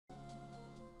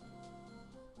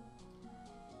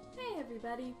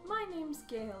everybody, my name's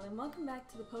Gale and welcome back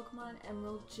to the Pokemon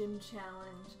Emerald Gym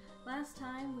Challenge. Last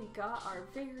time we got our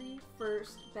very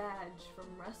first badge from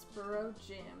Rustboro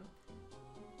Gym.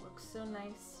 Looks so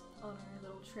nice on our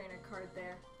little trainer card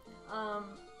there.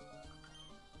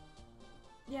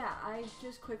 Yeah, I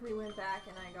just quickly went back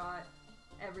and I got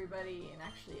everybody, and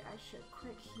actually I should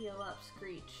quick heal up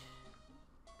Screech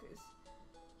because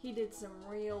he did some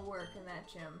real work in that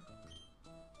gym.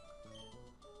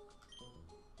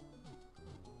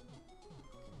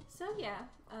 So yeah,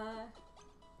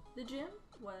 the gym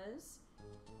was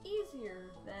easier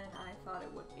than I thought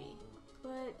it would be,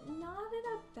 but not in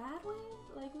a bad way.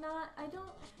 Like I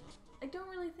don't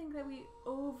really think that we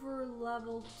over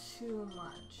leveled too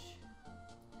much.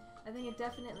 I think it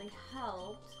definitely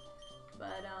helped,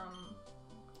 but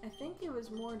I think it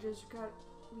was more just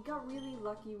we got really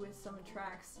lucky with some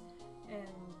attracts,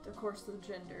 and of course the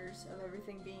genders of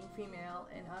everything being female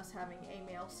and us having a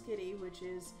male Skitty, which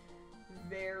is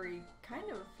very kind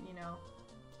of, you know,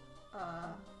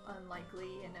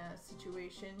 unlikely in a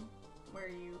situation where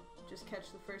you just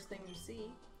catch the first thing you see.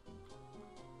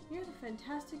 You're the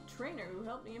fantastic trainer who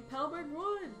helped me in Pelberg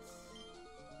Woods.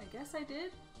 I guess I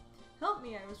did. Help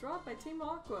me, I was robbed by Team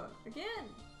Aqua. Again,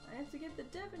 I have to get the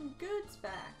Devon goods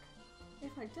back.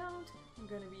 If I don't, I'm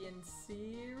gonna be in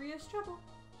serious trouble.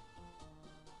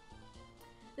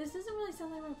 This doesn't really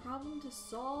sound like my problem to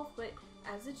solve, but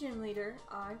as a gym leader,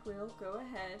 I will go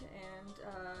ahead and,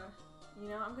 you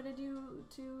know, I'm gonna do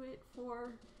it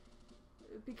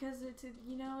because it's,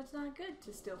 you know, it's not good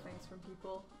to steal things from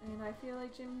people, and I feel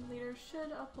like gym leaders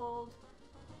should uphold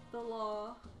the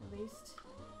law. At least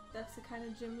that's the kind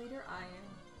of gym leader I am.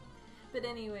 But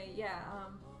anyway, yeah,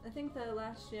 I think the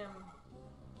last gym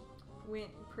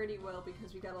went pretty well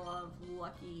because we got a lot of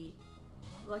lucky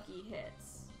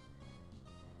hits.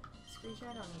 Screech,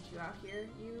 I don't need you out here.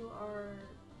 You are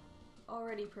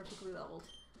already perfectly leveled.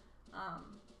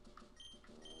 I'm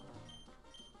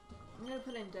gonna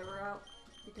put Endeavor out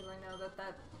because I know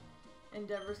that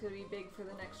Endeavor's gonna be big for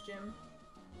the next gym.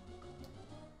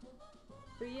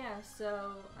 But yeah,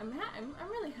 so I'm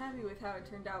really happy with how it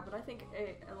turned out, but I think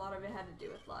a lot of it had to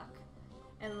do with luck.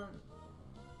 And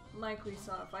like we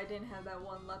saw, if I didn't have that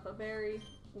one Lepa Berry,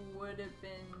 would have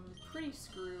been pretty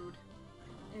screwed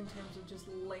in terms of just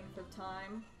length of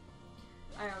time.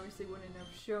 I obviously wouldn't have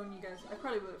shown you guys. I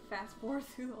probably would have fast forwarded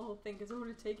through the whole thing because it would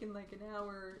have taken like an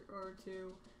hour or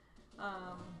two.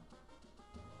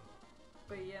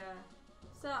 But yeah,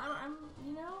 so I'm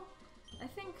you know, I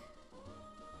think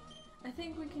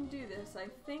we can do this. I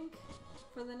think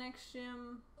for the next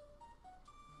gym,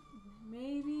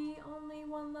 maybe only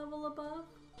one level above.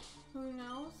 Who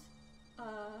knows?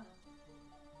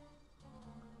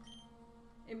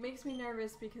 It makes me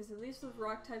nervous because at least with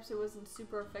rock types it wasn't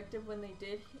super effective when they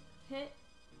did hit.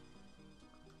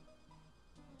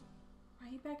 Why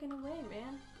are you backing away,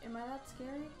 man? Am I that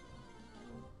scary?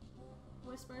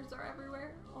 Whispers are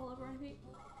everywhere, all over my feet.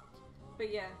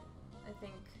 But yeah, I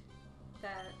think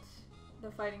that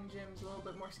the fighting gym's a little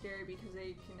bit more scary because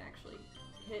they can actually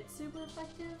hit super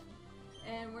effective,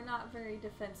 and we're not very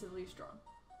defensively strong.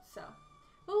 So.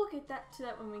 But we'll get to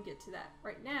that when we get to that.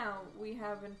 Right now, we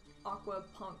have an Aqua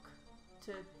Punk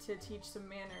to teach some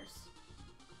manners.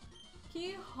 Can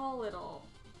you haul it all?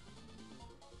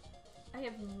 I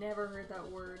have never heard that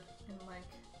word in, like,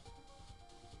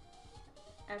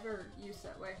 ever used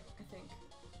that way, I think.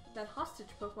 That hostage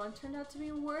Pokemon turned out to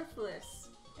be worthless.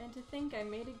 And to think I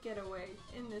made a getaway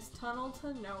in this tunnel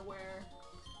to nowhere.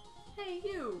 Hey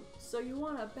you! So you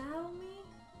wanna battle me?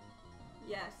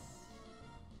 Yes.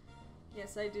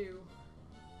 Yes, I do.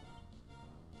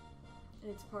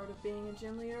 It's part of being a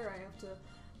gym leader. I have to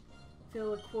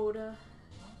fill a quota,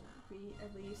 be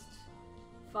at least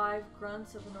 5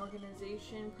 grunts of an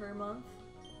organization per month.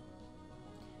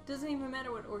 Doesn't even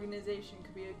matter what organization.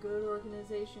 Could be a good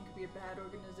organization, could be a bad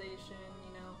organization,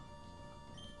 you know.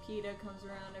 PETA comes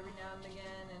around every now and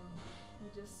again, and you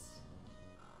just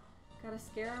gotta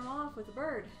scare him off with a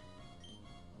bird.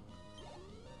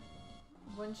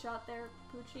 One shot there,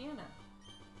 Poochyena.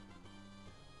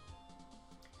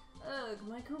 Ugh,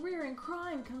 my career in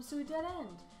crime comes to a dead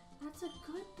end. That's a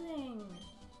good thing.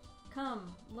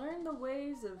 Come, learn the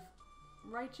ways of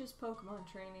righteous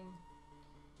Pokemon training.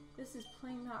 This is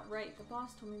plain not right. The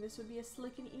boss told me this would be a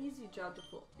slick and easy job to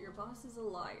pull. Your boss is a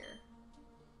liar.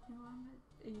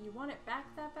 You want it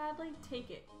back that badly? Take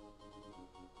it.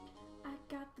 I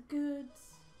got the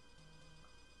goods.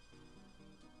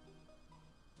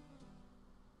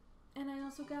 And I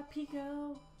also got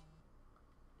Pico.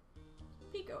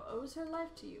 Pico owes her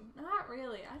life to you. Not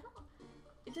really.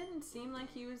 it didn't seem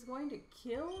like he was going to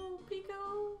kill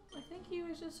Pico. I think he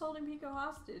was just holding Pico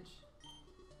hostage.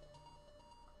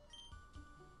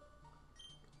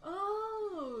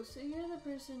 Oh, so you're the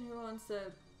person who wants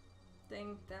the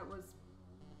thing that was...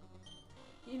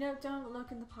 You know, don't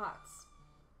look in the pots.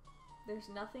 There's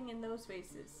nothing in those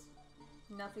vases.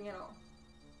 Nothing at all.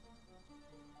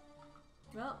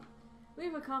 Well,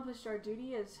 we've accomplished our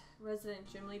duty as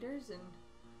resident gym leaders and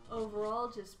overall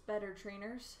just better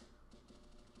trainers.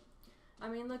 I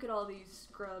mean, look at all these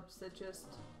scrubs that just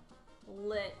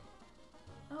let...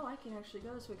 Oh, I can actually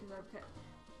go this way because I've...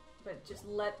 But just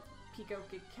let Pico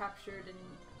get captured and...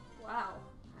 Wow.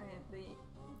 The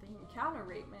encounter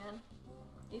rate, man.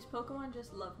 These Pokemon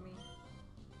just love me.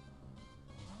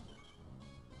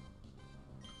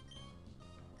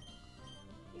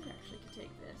 You actually could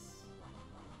take this.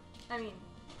 I mean,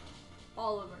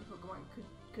 all of my Pokemon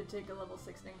could take a level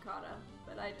 6 Nincada,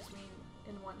 but I just mean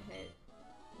in one hit.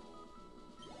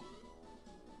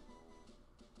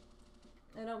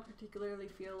 I don't particularly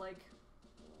feel like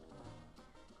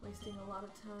wasting a lot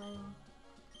of time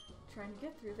trying to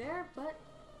get through there, but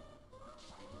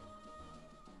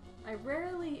I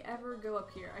rarely ever go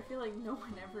up here. I feel like no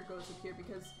one ever goes up here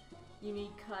because you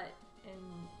need cut and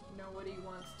nobody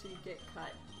wants to get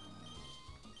cut.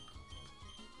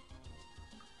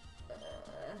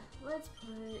 Let's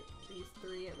put these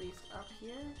 3 at least up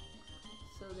here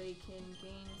so they can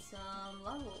gain some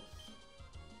levels.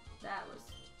 That was...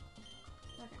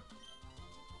 Okay.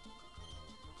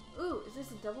 Ooh, is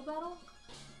this a double battle?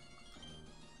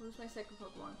 Who's my second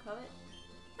Pokemon? Covet?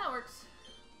 That works.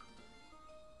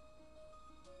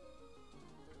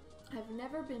 I've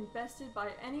never been bested by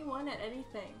anyone at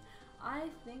anything. I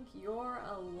think you're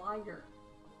a liar.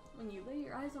 When you lay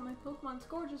your eyes on my Pokemon's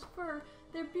gorgeous fur,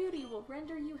 their beauty will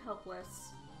render you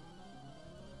helpless.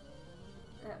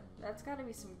 That's gotta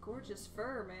be some gorgeous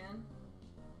fur, man.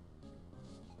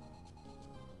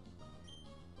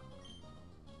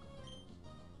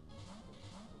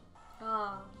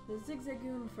 Ah, the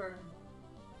Zigzagoon fur.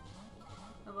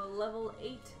 Of a level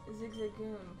 8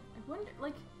 Zigzagoon. I wonder,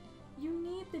 like, you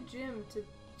need the gym to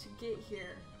get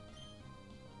here.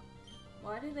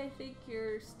 Why do they think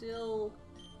you're still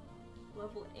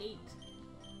level 8?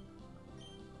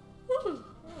 Woo!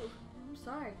 Oh, I'm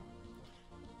sorry.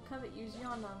 Covet used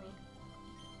yawn on me.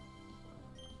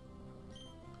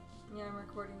 Yeah, I'm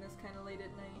recording this kind of late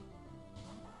at night.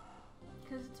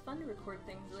 Because it's fun to record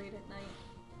things late at night.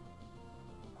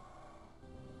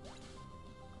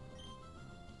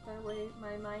 That way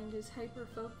my mind is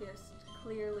hyper-focused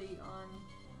clearly on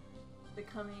the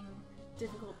coming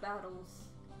difficult battles.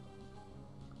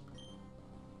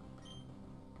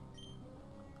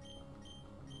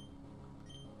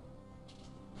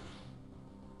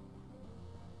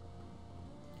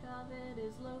 Covet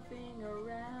is loafing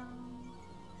around.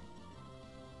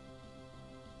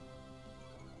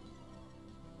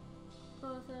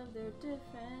 Both of their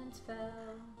defense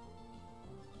fell.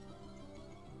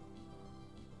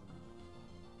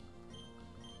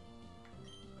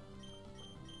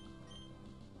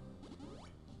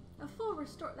 A full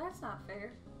restore. That's not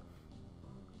fair.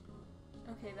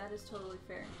 Okay, that is totally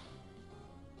fair.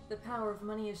 The power of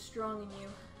money is strong in you.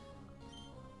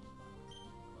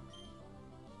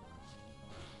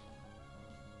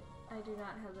 I do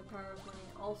not have the power of money.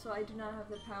 Also, I do not have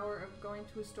the power of going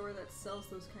to a store that sells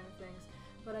those kind of things.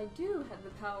 But I do have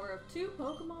the power of 2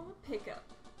 Pokemon with pickup.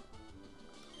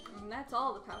 And that's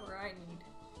all the power I need.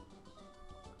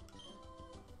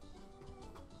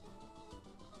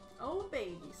 Oh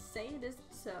baby, say it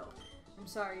isn't so. I'm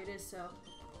sorry, it is so.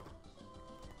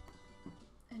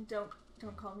 And don't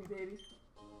call me baby.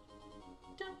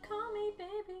 Don't call me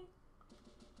baby.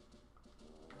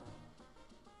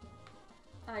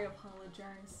 I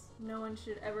apologize. No one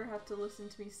should ever have to listen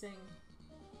to me sing.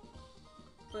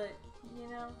 But, you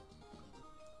know,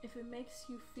 if it makes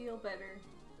you feel better,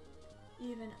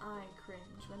 even I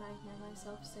cringe when I hear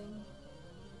myself sing.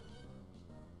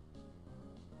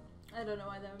 I don't know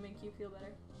why that would make you feel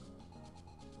better.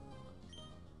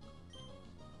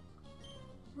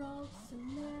 Rocks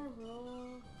and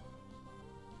Meryl.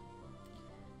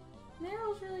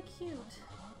 Meryl's really cute.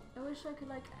 I wish I could,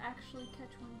 like, actually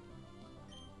catch one.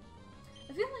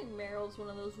 I feel like Meryl's one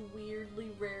of those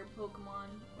weirdly rare Pokemon.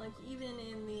 Like, even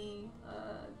in the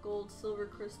Gold, Silver,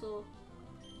 Crystal,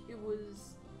 it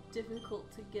was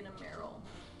difficult to get a Meryl.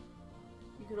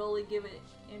 You could only give it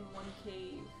in one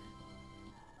cave.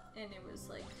 And it was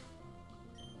like,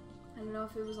 I don't know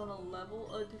if it was on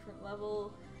a different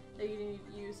level that you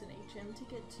didn't use an HM to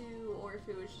get to, or if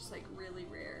it was just like really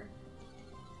rare.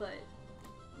 But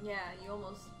yeah, you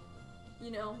almost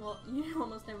you know, well, you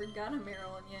almost never got a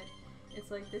Meryl, and yet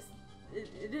it's like this,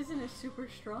 it isn't a super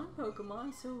strong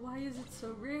Pokemon, so why is it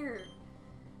so rare?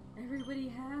 Everybody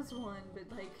has one, but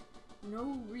like,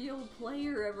 no real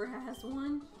player ever has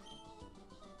one.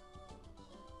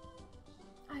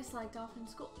 I slacked off in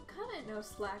school. Couldn't no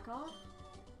slack off.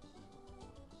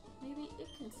 Maybe it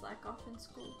can slack off in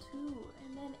school too,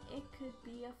 and then it could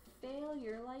be a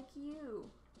failure like you.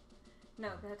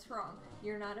 No, that's wrong.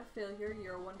 You're not a failure.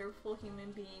 You're a wonderful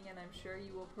human being, and I'm sure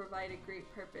you will provide a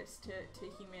great purpose to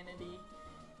humanity.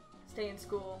 Stay in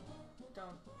school.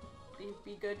 Don't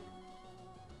be good.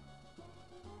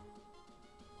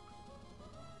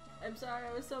 I'm sorry,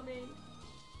 I was so mean.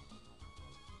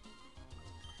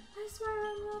 I swear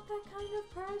I'm not that kind of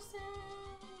person.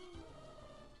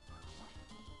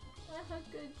 I'm a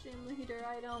good gym leader.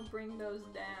 I don't bring those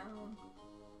down.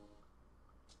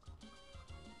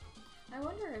 I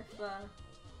wonder if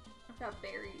I've got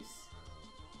berries.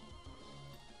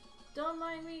 Don't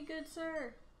mind me, good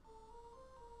sir.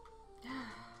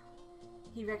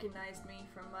 He recognized me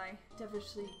from my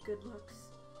devilishly good looks.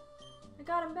 I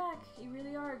got him back. You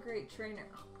really are a great trainer.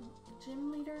 Oh,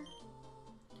 gym leader?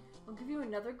 I'll give you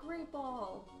another great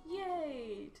ball.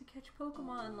 Yay! To catch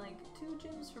Pokemon like 2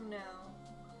 gyms from now.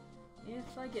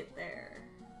 If I get there.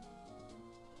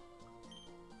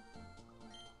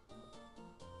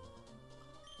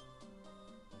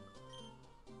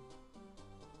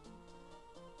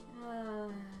 I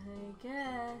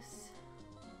guess.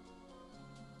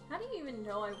 How do you even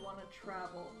know I want to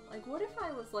travel? Like, what if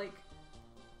I was like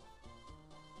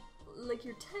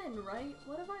you're 10, right?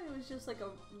 What if I was just like a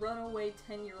runaway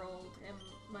 10-year-old and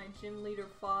my gym leader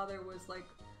father was like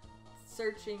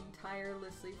searching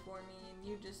tirelessly for me and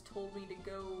you just told me to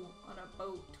go on a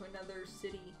boat to another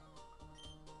city?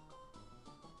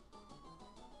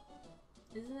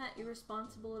 Isn't that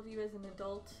irresponsible of you as an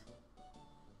adult?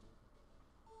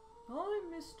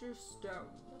 I'm Mr. Stone,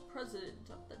 the president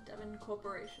of the Devon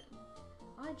Corporation.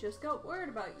 I just got word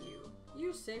about you.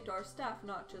 You saved our staff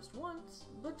not just once,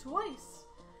 but twice.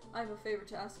 I have a favor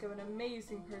to ask of an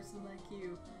amazing person like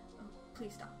you. Oh,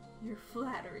 please stop. You're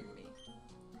flattering me.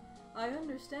 I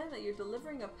understand that you're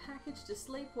delivering a package to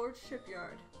Slayport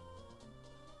Shipyard.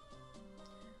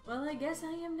 Well, I guess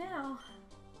I am now.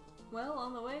 Well,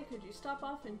 on the way, could you stop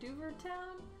off in Dover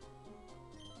Town?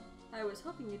 I was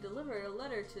hoping you'd deliver a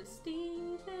letter to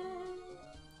Stephen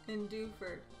in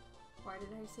Dewford. Why did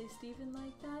I say Stephen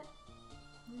like that?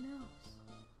 Who knows?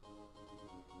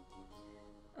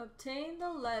 Obtain the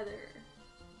letter.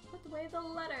 Put away the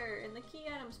letter in the key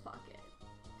items pocket.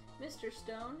 Mr.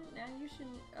 Stone, now you should...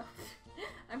 Oh,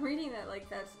 I'm reading that like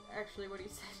that's actually what he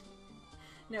said.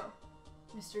 No.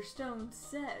 Mr. Stone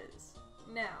says,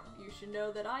 now you should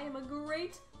know that I am a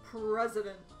great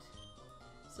president.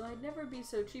 So I'd never be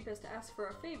so cheap as to ask for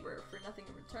a favor for nothing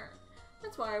in return.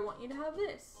 That's why I want you to have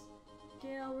this.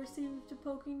 Gale received a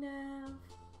Pokénav.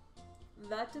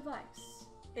 That device.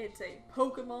 It's a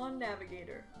Pokemon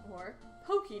Navigator, or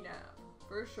Pokénav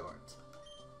for short.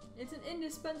 It's an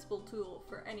indispensable tool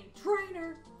for any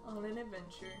trainer on an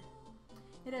adventure.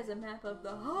 It has a map of the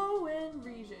Hoenn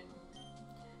region.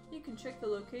 You can check the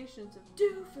locations of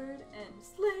Dewford and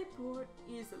Slayport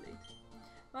easily.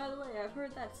 By the way, I've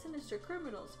heard that sinister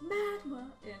criminals,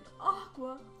 Magma and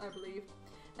Aqua, I believe,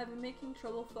 have been making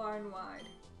trouble far and wide.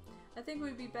 I think it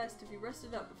would be best if you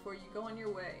rested up before you go on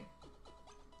your way.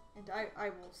 And I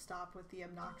will stop with the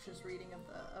obnoxious reading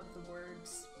of the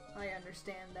words. I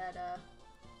understand that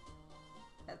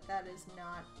that is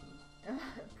not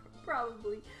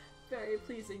probably very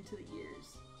pleasing to the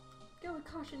ears. Go with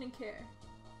caution and care.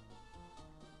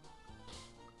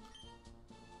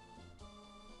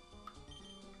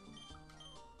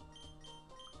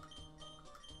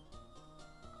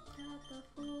 Got the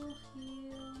full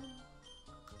heal.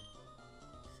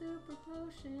 Super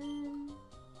potion.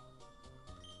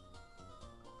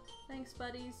 Thanks,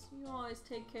 buddies. You always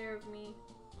take care of me.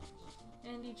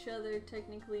 And each other,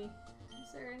 technically.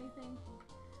 Is there anything?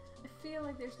 I feel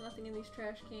like there's nothing in these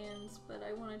trash cans, but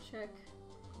I want to check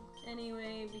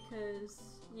anyway because,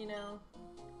 you know,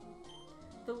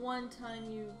 the one time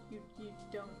you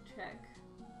don't check,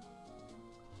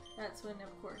 that's when,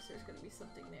 of course, there's going to be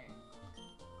something there.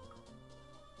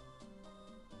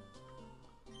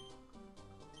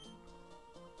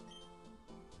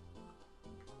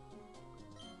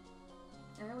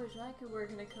 I wish I could work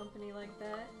in a company like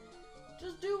that.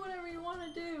 Just do whatever you want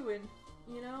to do and,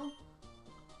 you know,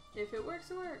 if it works,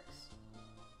 it works.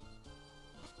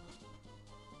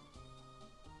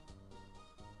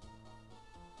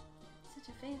 Such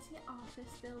a fancy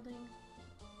office building.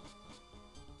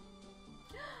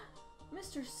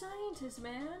 Mr. Scientist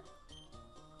Man!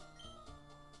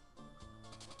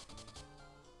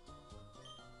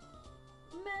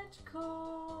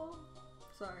 Magical.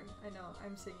 Sorry, I know,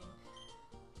 I'm singing.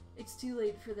 It's too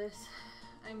late for this.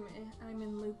 I'm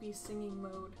in loopy singing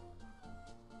mode.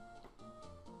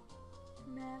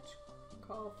 Match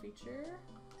call feature.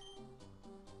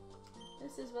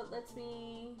 This is what lets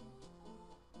me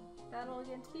battle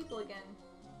against people again.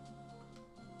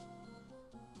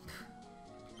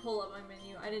 Pull up my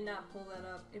menu. I did not pull that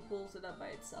up. It pulls it up by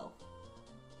itself.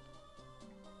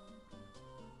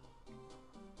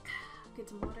 Get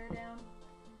some water down.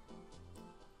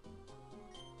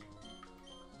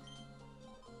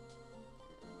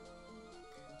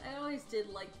 I always did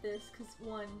like this because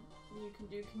one, you can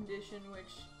do condition,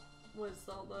 which was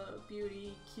all the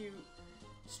beauty, cute,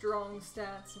 strong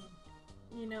stats,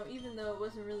 and you know, even though it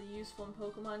wasn't really useful in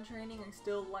Pokemon training, I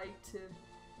still like to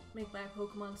make my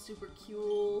Pokemon super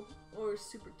cool, or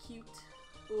super cute,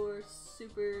 or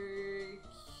super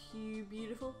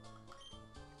beautiful.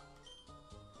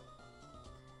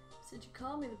 Since you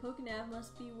called me, the Pokénav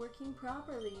must be working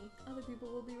properly. Other people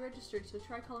will be registered, so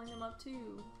try calling them up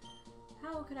too.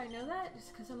 How could I know that?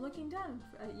 Just because I'm looking down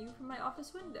at you from my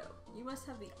office window. You must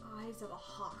have the eyes of a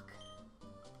hawk.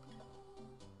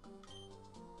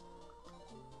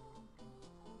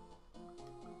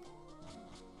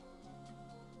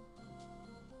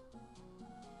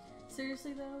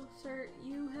 Seriously though, sir,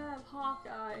 you have hawk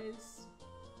eyes.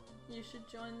 You should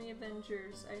join the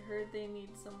Avengers. I heard they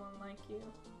need someone like you.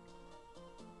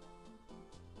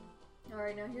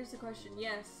 Alright, now here's the question.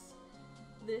 Yes,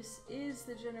 this is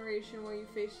the generation where you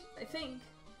face, I think,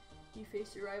 you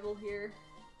face your rival here.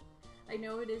 I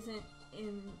know it isn't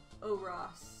in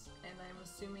Oros, and I'm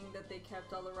assuming that they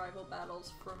kept all the rival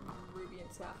battles from Ruby and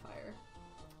Sapphire.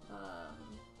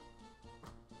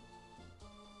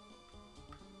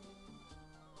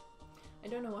 I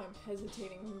don't know why I'm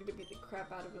hesitating. I'm going to beat the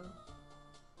crap out of him.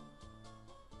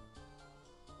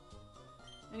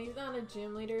 And he's not a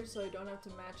gym leader, so I don't have to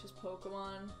match his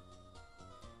Pokemon.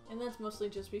 And that's mostly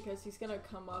just because he's gonna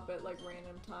come up at like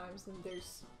random times, and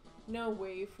there's no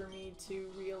way for me to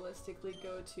realistically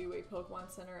go to a Pokemon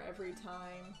Center every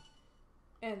time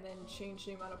and then change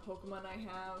the amount of Pokemon I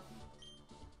have.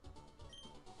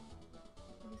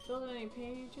 Have you filled any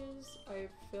pages?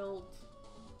 I've filled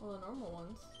all the normal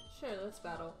ones. Sure, let's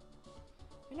battle.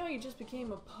 I know you just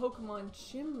became a Pokemon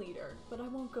gym leader, but I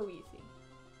won't go easy.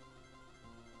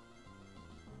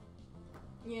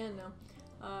 Yeah, no.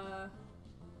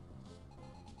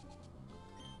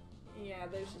 Yeah,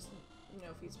 there's just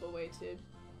no feasible way to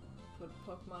put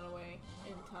Pokemon away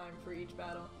in time for each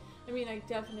battle. I mean, I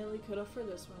definitely could have for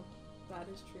this one. That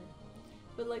is true.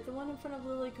 But like the one in front of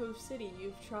Lily Cove City,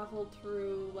 you've traveled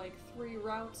through like 3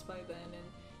 routes by then,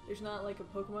 and there's not like a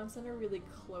Pokemon Center really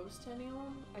close to any of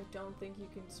them. I don't think you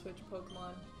can switch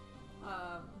Pokemon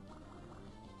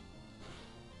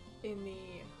in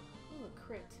the... Oh, a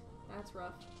crit. That's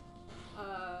rough.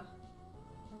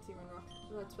 That's even rough.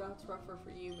 That's rougher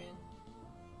for you, man.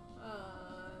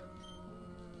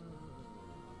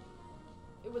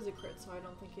 It was a crit, so I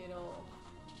don't think it'll...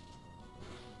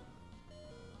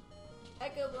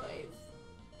 Echo Voice!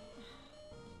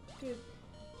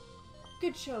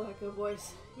 Good show, Echo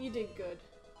Voice. You did good.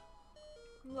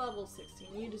 Level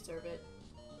 16, you deserve it.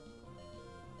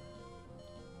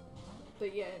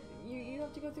 But yeah, you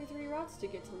have to go through 3 routes to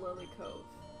get to Lily Cove.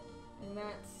 And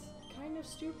that's kind of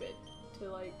stupid to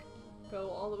like go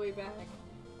all the way back,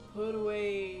 put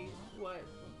away, what,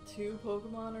 2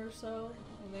 Pokemon or so,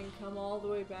 and then come all the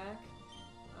way back.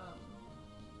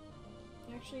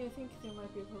 Actually, I think there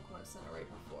might be a Pokemon Center right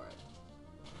before it.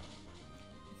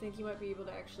 I think you might be able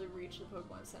to actually reach the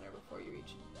Pokemon Center before you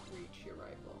reach your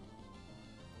rival.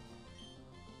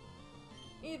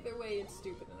 Either way, it's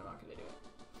stupid and I'm not gonna do it.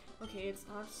 Okay, it's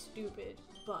not stupid,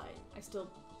 but I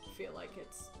still feel like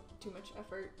it's too much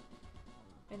effort,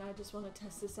 and I just want to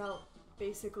test this out,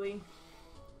 basically.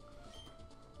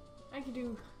 I can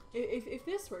do... If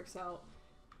this works out,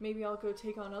 maybe I'll go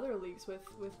take on other leagues with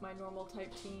my normal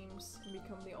type teams and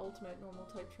become the ultimate normal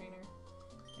type trainer.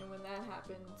 And when that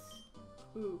happens,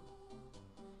 ooh,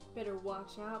 better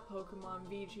watch out, Pokemon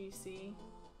VGC.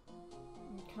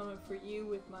 I'm coming for you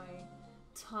with my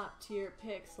top tier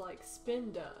picks like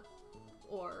Spinda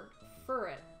or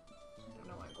Furret. I don't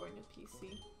know why I'm going to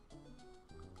PC.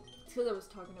 It's because I was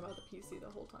talking about the PC the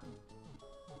whole time.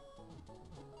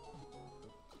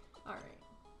 Alright.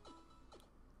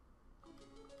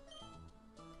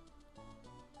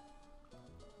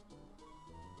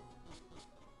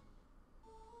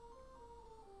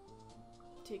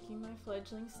 Taking my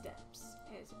fledgling steps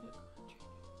as a Pokemon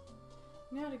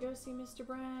trainer. Now to go see Mr.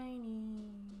 Briny.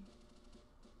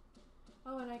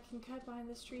 Oh, and I can cut behind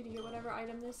this tree to get whatever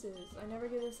item this is. I never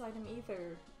get this item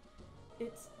either.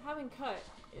 it's having cut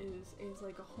is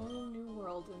like a whole new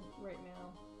world right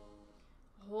now.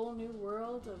 A whole new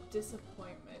world of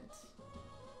disappointment.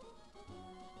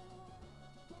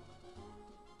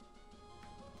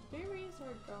 The berries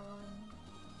are gone.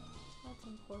 That's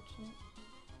unfortunate.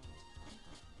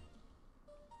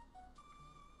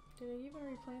 Did I even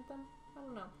replant them? I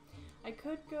don't know. I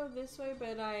could go this way,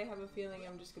 but I have a feeling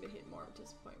I'm just gonna hit more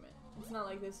disappointment. It's not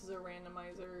like this is a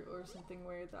randomizer or something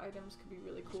where the items could be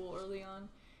really cool early on.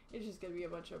 It's just gonna be a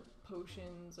bunch of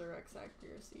potions or X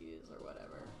accuracies or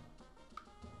whatever.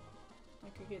 I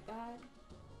could get that,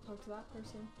 talk to that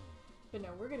person. But no,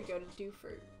 we're gonna go to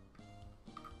Dewford.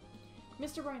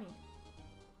 Mr. Briny.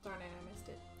 Darn it, I missed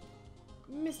it.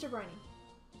 Mr. Briny.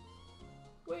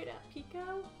 Wait up,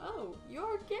 Pico. Oh,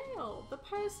 you're Gale, the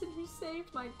person who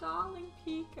saved my darling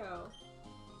Pico.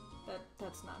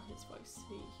 That's not his voice.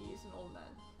 He's an old man.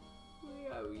 We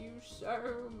owe you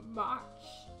so much.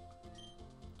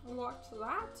 What's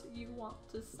that? You want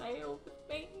to sail with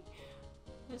me?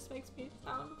 This makes me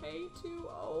sound way too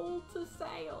old to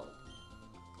sail.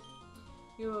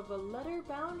 You have a letter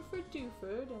bound for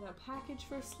Dewford and a package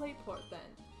for Slateport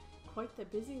then. Quite the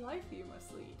busy life you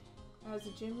must lead. As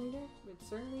a gym leader, it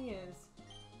certainly is.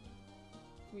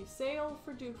 We sail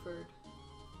for Dewford.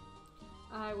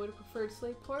 I would have preferred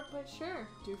Slateport, but sure,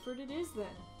 Dewford it is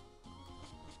then.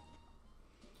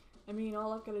 I mean,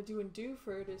 all I've got to do in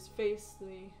Dewford is face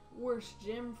the worst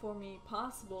gym for me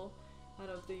possible out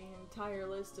of the entire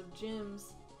list of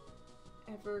gyms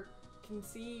ever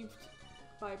conceived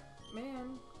by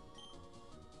man.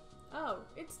 Oh,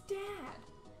 it's Dad!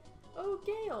 Oh,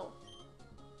 Gale!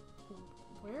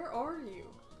 Where are you?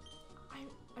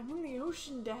 I'm in the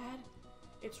ocean, Dad.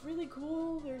 It's really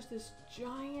cool. There's this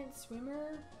giant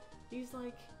swimmer. He's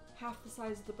like half the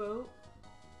size of the boat.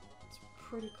 It's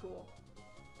pretty cool.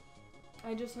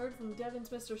 I just heard from Devon's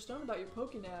Mr. Stone about your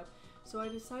Pokénab, so I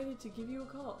decided to give you a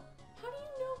call. How do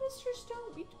you know Mr.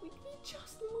 Stone? We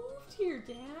just moved here,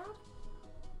 Dad.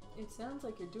 It sounds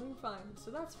like you're doing fine,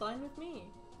 so that's fine with me.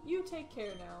 You take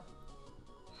care now.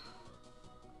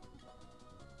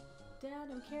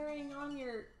 Dad, I'm carrying on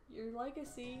your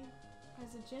legacy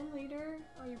as a gym leader.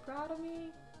 Are you proud of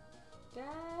me?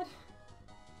 Dad?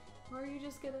 Or are you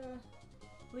just gonna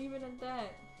leave it at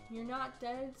that? You're not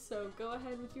dead, so go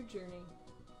ahead with your journey.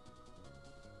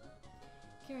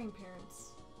 Caring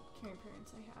parents I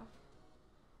have.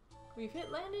 We've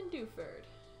hit land in Dewford.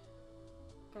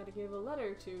 Gotta give a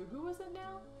letter to, who was it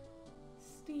now?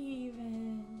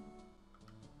 Steven.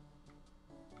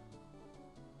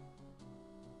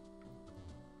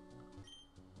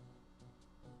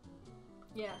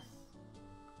 Yes.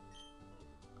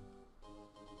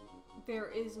 There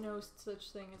is no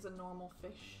such thing as a normal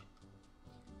fish.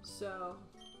 So,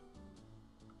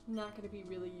 I'm not going to be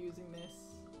really using this.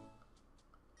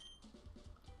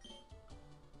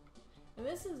 And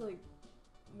this is like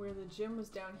where the gym was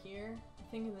down here. I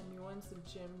think in the new ones the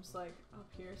gym's like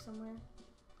up here somewhere.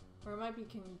 Or I might be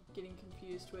getting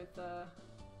confused with the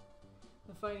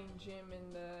fighting gym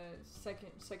in the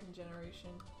second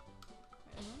generation.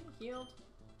 Am I healed?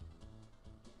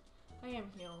 I am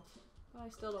healed, but I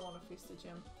still don't want to face the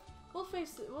gym. We'll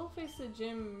face the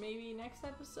gym maybe next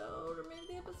episode, or maybe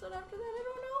the episode after that. I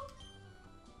don't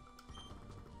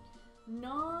know.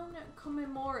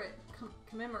 Non-commemorate.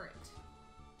 Commemorate.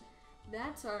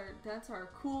 That's our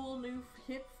cool new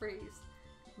hip phrase.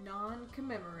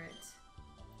 Non-commemorate.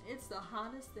 It's the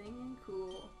hottest thing and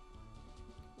cool.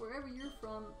 Wherever you're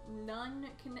from,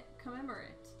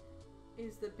 non-commemorate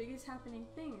is the biggest happening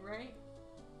thing, right?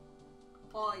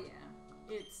 Oh yeah,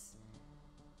 it's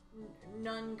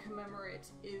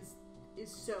non-commemorate is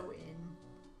so in.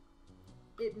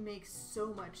 It makes so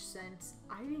much sense.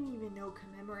 I didn't even know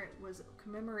commemorate was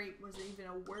even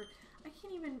a word. I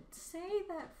can't even say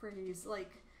that phrase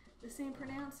like the same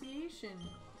pronunciation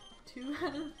 2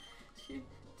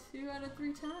 out of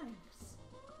 3 times.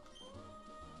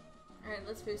 All right,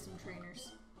 let's face some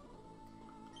trainers.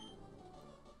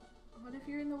 What if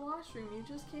you're in the washroom? You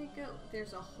just can't go.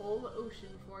 There's a whole ocean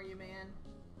for you, man.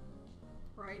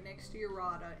 Right next to your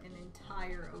Rada, an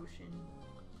entire ocean.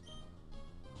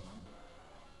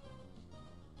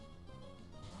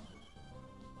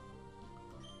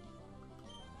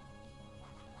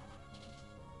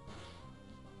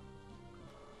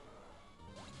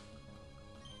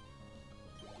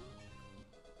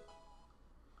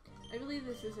 I believe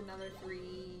this is another 3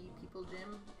 people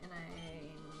gym, and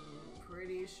I'm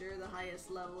pretty sure the highest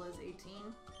level is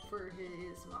 18 for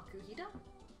his Makuhita.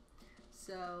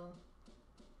 So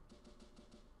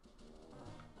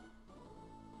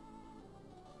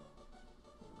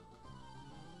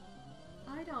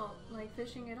I I don't like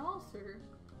fishing at all, sir.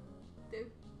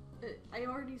 I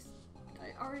already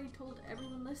told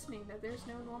everyone listening that there's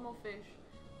no normal fish.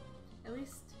 At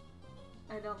least,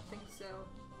 I don't think so.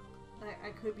 I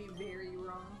could be very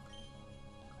wrong.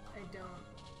 I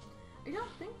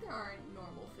don't think there are any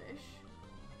normal fish.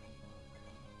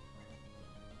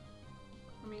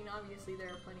 I mean, obviously there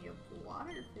are plenty of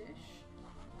water fish,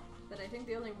 but I think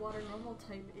the only water normal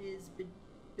type is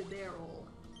Bibarrel.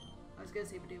 I was gonna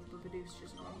say Bidoof, but Bidoof's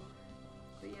just normal.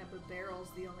 But yeah, Bibarrel's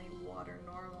the only water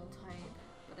normal type,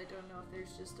 but I don't know if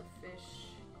there's just a fish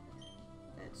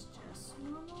that's just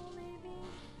normal, maybe?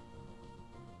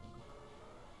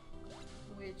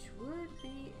 Which would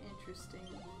be interesting.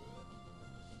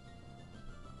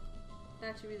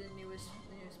 That should be the newest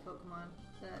Pokemon.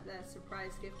 That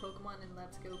surprise gift Pokemon in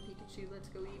Let's Go Pikachu, Let's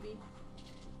Go Eevee.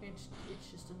 It's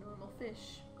just a normal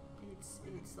fish.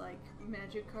 It's like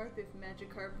Magikarp if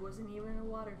Magikarp wasn't even a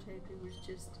water type, it was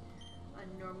just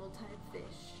a normal type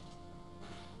fish.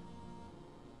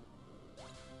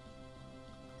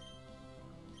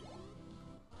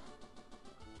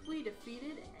 We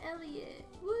defeated Elliot!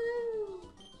 Woo!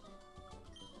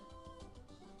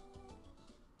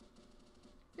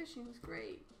 Fishing's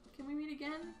great. Can we meet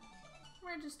again?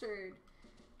 Registered.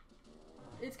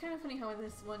 It's kind of funny how in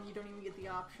this one you don't even get the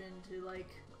option to like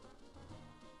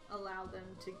allow them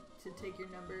to take your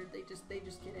number. They just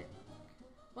get it.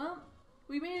 Well,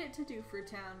 we made it to Dewford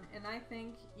Town, and I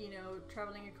think, you know,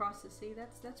 traveling across the sea,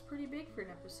 that's pretty big for an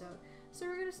episode. So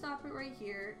we're gonna stop it right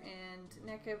here, and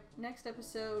next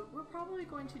episode we're probably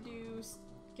going to do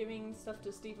giving stuff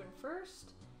to Steven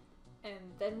first, and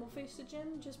then we'll face the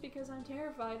gym, just because I'm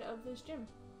terrified of this gym.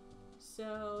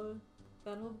 So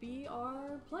that'll be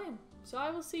our plan. So I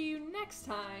will see you next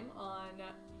time on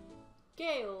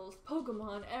Gale's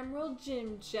Pokemon Emerald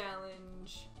Gym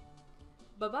Challenge.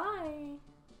 Bye-bye!